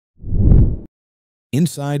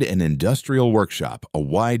Inside an industrial workshop, a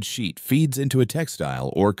wide sheet feeds into a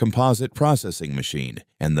textile or composite processing machine,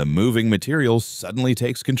 and the moving material suddenly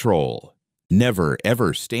takes control. Never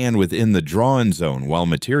ever stand within the draw-in zone while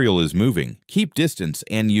material is moving. Keep distance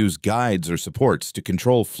and use guides or supports to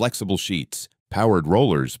control flexible sheets. Powered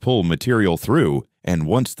rollers pull material through, and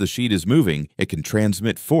once the sheet is moving, it can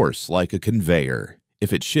transmit force like a conveyor.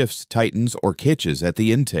 If it shifts, tightens, or catches at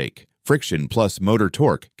the intake, friction plus motor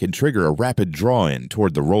torque can trigger a rapid draw-in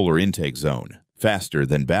toward the roller intake zone. Faster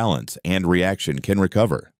than balance and reaction can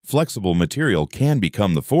recover. Flexible material can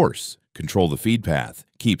become the force. Control the feed path,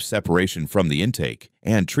 keep separation from the intake,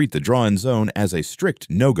 and treat the draw-in zone as a strict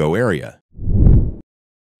no-go area.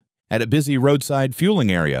 At a busy roadside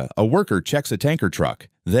fueling area, a worker checks a tanker truck.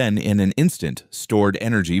 Then, in an instant, stored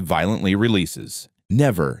energy violently releases.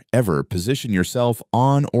 Never, ever position yourself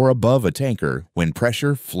on or above a tanker when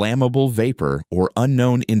pressure, flammable vapor, or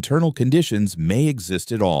unknown internal conditions may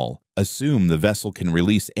exist at all. Assume the vessel can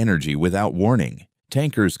release energy without warning.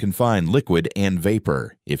 Tankers confine liquid and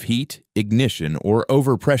vapor. If heat, ignition, or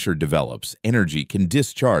overpressure develops, energy can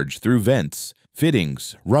discharge through vents,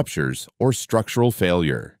 fittings, ruptures, or structural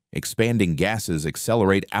failure. Expanding gases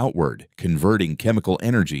accelerate outward, converting chemical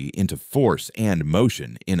energy into force and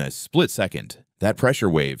motion in a split second. That pressure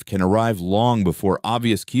wave can arrive long before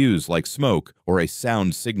obvious cues like smoke or a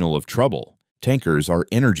sound signal of trouble. Tankers are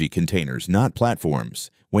energy containers, not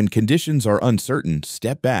platforms. When conditions are uncertain,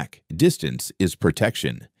 step back. Distance is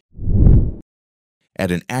protection. At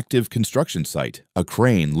an active construction site, a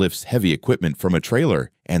crane lifts heavy equipment from a trailer,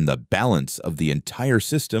 and the balance of the entire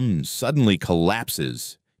system suddenly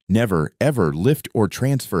collapses. Never, ever lift or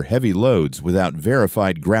transfer heavy loads without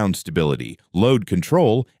verified ground stability, load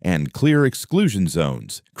control, and clear exclusion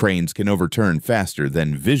zones. Cranes can overturn faster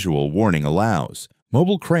than visual warning allows.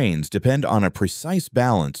 Mobile cranes depend on a precise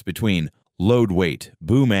balance between load weight,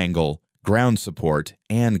 boom angle, ground support,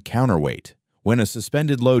 and counterweight. When a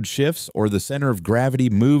suspended load shifts or the center of gravity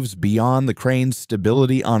moves beyond the crane's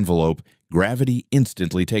stability envelope, gravity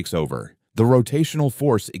instantly takes over. The rotational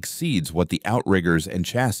force exceeds what the outriggers and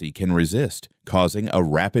chassis can resist, causing a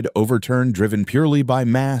rapid overturn driven purely by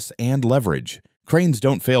mass and leverage. Cranes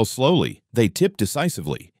don't fail slowly, they tip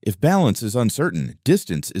decisively. If balance is uncertain,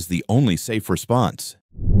 distance is the only safe response.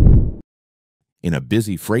 In a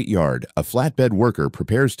busy freight yard, a flatbed worker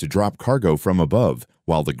prepares to drop cargo from above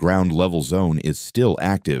while the ground level zone is still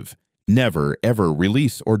active. Never, ever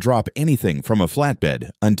release or drop anything from a flatbed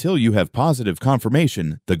until you have positive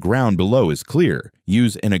confirmation the ground below is clear.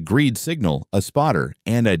 Use an agreed signal, a spotter,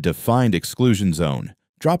 and a defined exclusion zone.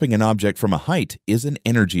 Dropping an object from a height is an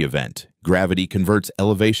energy event. Gravity converts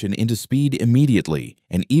elevation into speed immediately,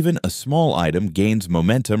 and even a small item gains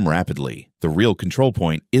momentum rapidly. The real control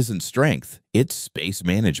point isn't strength, it's space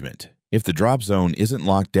management. If the drop zone isn't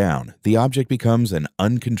locked down, the object becomes an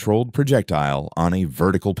uncontrolled projectile on a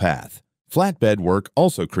vertical path. Flatbed work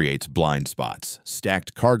also creates blind spots.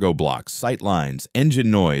 Stacked cargo blocks, sight lines,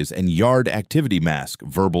 engine noise, and yard activity mask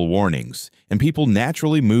verbal warnings, and people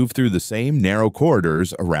naturally move through the same narrow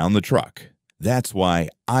corridors around the truck. That's why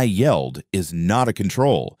 "I yelled" is not a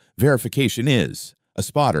control. Verification is. A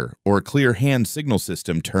spotter or a clear hand signal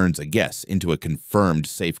system turns a guess into a confirmed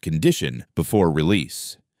safe condition before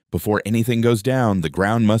release. Before anything goes down, the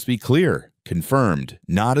ground must be clear, confirmed,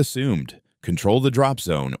 not assumed. Control the drop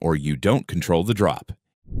zone or you don't control the drop.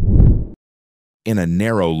 In a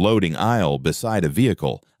narrow loading aisle beside a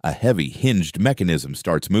vehicle, a heavy hinged mechanism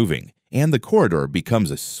starts moving, and the corridor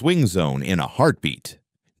becomes a swing zone in a heartbeat.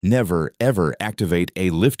 Never, ever activate a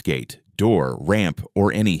liftgate, door, ramp,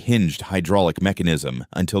 or any hinged hydraulic mechanism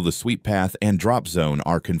until the sweep path and drop zone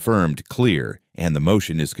are confirmed clear and the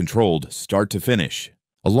motion is controlled start to finish.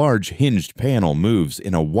 A large hinged panel moves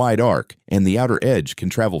in a wide arc, and the outer edge can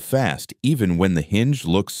travel fast even when the hinge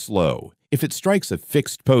looks slow. If it strikes a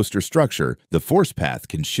fixed post or structure, the force path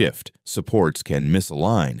can shift, supports can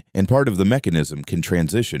misalign, and part of the mechanism can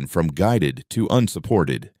transition from guided to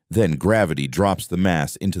unsupported. Then gravity drops the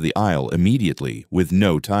mass into the aisle immediately with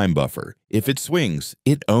no time buffer. If it swings,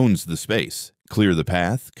 it owns the space. Clear the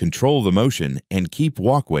path, control the motion, and keep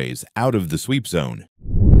walkways out of the sweep zone.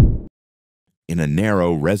 In a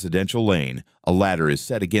narrow residential lane, a ladder is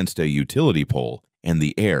set against a utility pole, and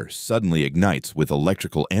the air suddenly ignites with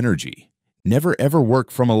electrical energy. Never ever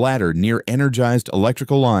work from a ladder near energized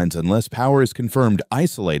electrical lines unless power is confirmed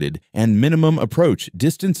isolated and minimum approach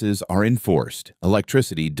distances are enforced.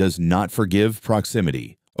 Electricity does not forgive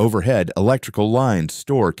proximity. Overhead, electrical lines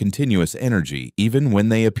store continuous energy even when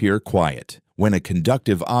they appear quiet. When a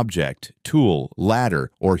conductive object, tool,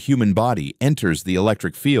 ladder, or human body enters the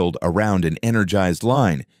electric field around an energized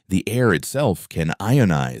line, the air itself can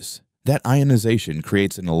ionize. That ionization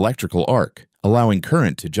creates an electrical arc, allowing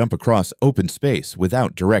current to jump across open space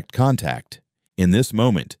without direct contact. In this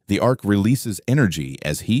moment, the arc releases energy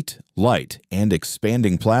as heat, light, and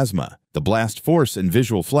expanding plasma. The blast force and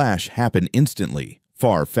visual flash happen instantly,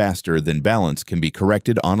 far faster than balance can be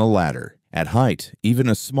corrected on a ladder. At height, even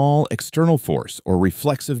a small external force or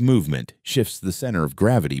reflexive movement shifts the center of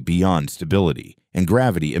gravity beyond stability, and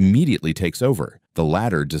gravity immediately takes over. The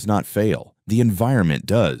ladder does not fail. The environment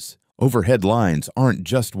does. Overhead lines aren't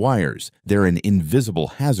just wires, they're an invisible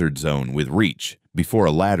hazard zone with reach. Before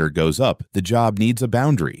a ladder goes up, the job needs a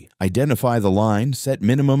boundary. Identify the line, set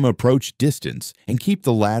minimum approach distance, and keep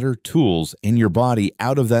the ladder, tools, and your body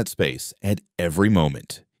out of that space at every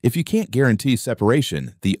moment. If you can't guarantee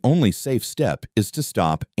separation, the only safe step is to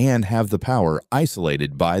stop and have the power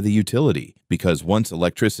isolated by the utility, because once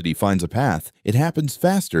electricity finds a path, it happens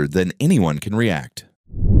faster than anyone can react.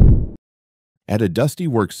 At a dusty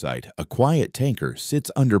worksite, a quiet tanker sits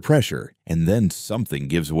under pressure, and then something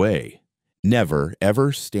gives way. Never,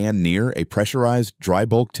 ever stand near a pressurized dry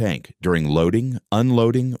bulk tank during loading,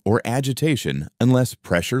 unloading, or agitation unless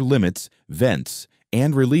pressure limits, vents,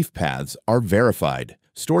 and relief paths are verified.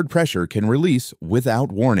 Stored pressure can release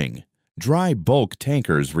without warning. Dry bulk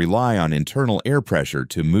tankers rely on internal air pressure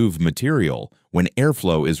to move material. When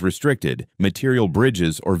airflow is restricted, material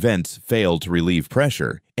bridges or vents fail to relieve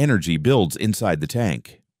pressure, energy builds inside the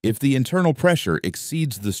tank. If the internal pressure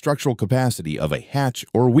exceeds the structural capacity of a hatch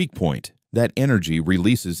or weak point, that energy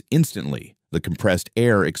releases instantly. The compressed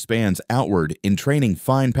air expands outward, entraining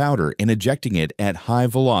fine powder and ejecting it at high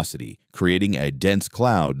velocity, creating a dense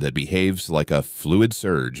cloud that behaves like a fluid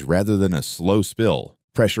surge rather than a slow spill.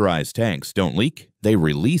 Pressurized tanks don't leak, they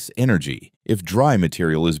release energy. If dry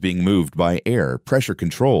material is being moved by air, pressure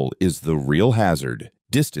control is the real hazard.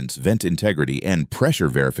 Distance, vent integrity, and pressure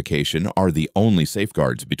verification are the only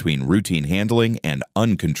safeguards between routine handling and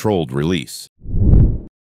uncontrolled release.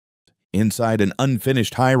 Inside an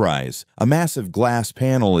unfinished high-rise, a massive glass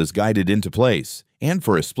panel is guided into place, and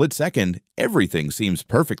for a split second, everything seems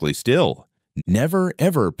perfectly still. Never,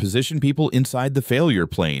 ever position people inside the failure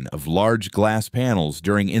plane of large glass panels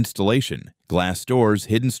during installation. Glass stores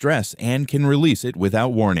hidden stress and can release it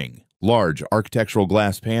without warning. Large architectural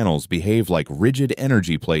glass panels behave like rigid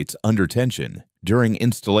energy plates under tension. During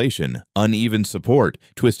installation, uneven support,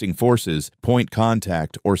 twisting forces, point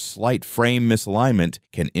contact, or slight frame misalignment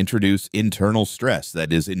can introduce internal stress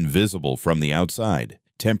that is invisible from the outside.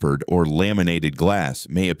 Tempered or laminated glass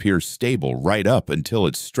may appear stable right up until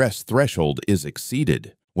its stress threshold is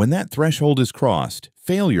exceeded. When that threshold is crossed,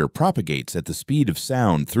 failure propagates at the speed of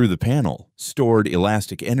sound through the panel. Stored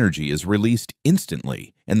elastic energy is released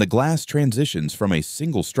instantly, and the glass transitions from a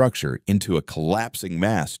single structure into a collapsing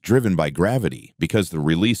mass driven by gravity. Because the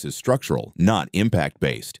release is structural, not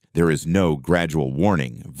impact-based, there is no gradual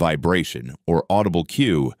warning, vibration, or audible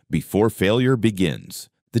cue before failure begins.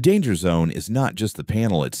 The danger zone is not just the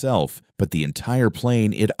panel itself, but the entire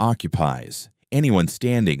plane it occupies. Anyone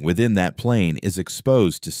standing within that plane is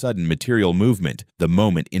exposed to sudden material movement the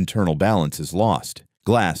moment internal balance is lost.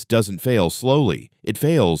 Glass doesn't fail slowly, it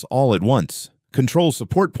fails all at once. Control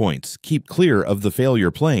support points keep clear of the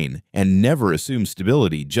failure plane and never assume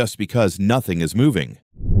stability just because nothing is moving.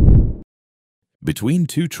 Between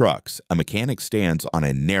two trucks, a mechanic stands on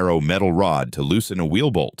a narrow metal rod to loosen a wheel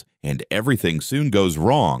bolt, and everything soon goes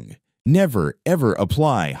wrong. Never, ever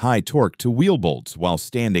apply high torque to wheel bolts while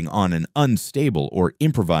standing on an unstable or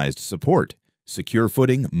improvised support. Secure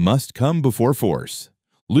footing must come before force.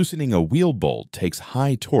 Loosening a wheel bolt takes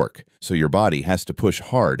high torque, so your body has to push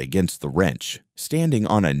hard against the wrench. Standing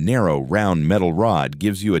on a narrow, round metal rod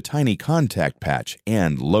gives you a tiny contact patch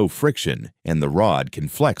and low friction, and the rod can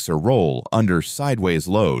flex or roll under sideways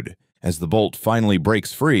load. As the bolt finally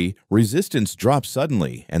breaks free, resistance drops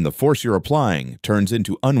suddenly, and the force you're applying turns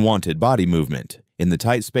into unwanted body movement. In the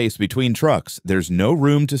tight space between trucks, there's no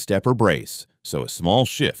room to step or brace, so a small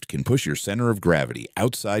shift can push your center of gravity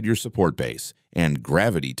outside your support base, and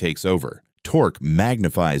gravity takes over. Torque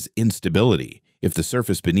magnifies instability. If the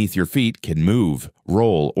surface beneath your feet can move,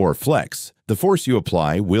 roll, or flex, the force you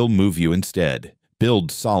apply will move you instead. Build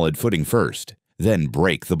solid footing first, then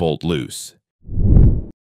break the bolt loose.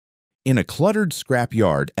 In a cluttered scrap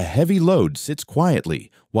yard, a heavy load sits quietly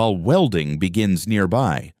while welding begins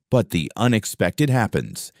nearby, but the unexpected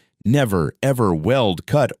happens. Never, ever weld,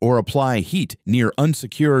 cut, or apply heat near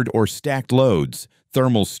unsecured or stacked loads.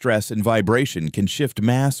 Thermal stress and vibration can shift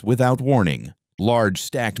mass without warning. Large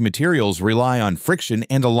stacked materials rely on friction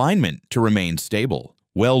and alignment to remain stable.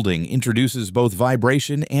 Welding introduces both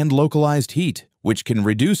vibration and localized heat, which can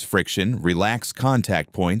reduce friction, relax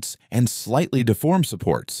contact points, and slightly deform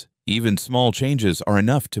supports. Even small changes are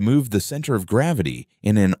enough to move the center of gravity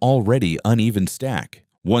in an already uneven stack.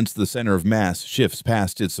 Once the center of mass shifts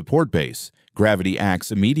past its support base, gravity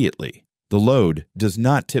acts immediately. The load does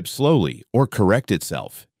not tip slowly or correct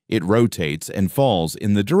itself. It rotates and falls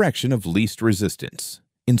in the direction of least resistance.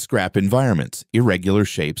 In scrap environments, irregular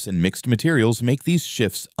shapes and mixed materials make these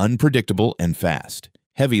shifts unpredictable and fast.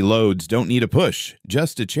 Heavy loads don't need a push,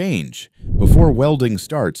 just a change. Before welding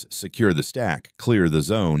starts, secure the stack, clear the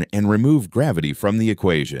zone, and remove gravity from the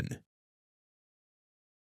equation.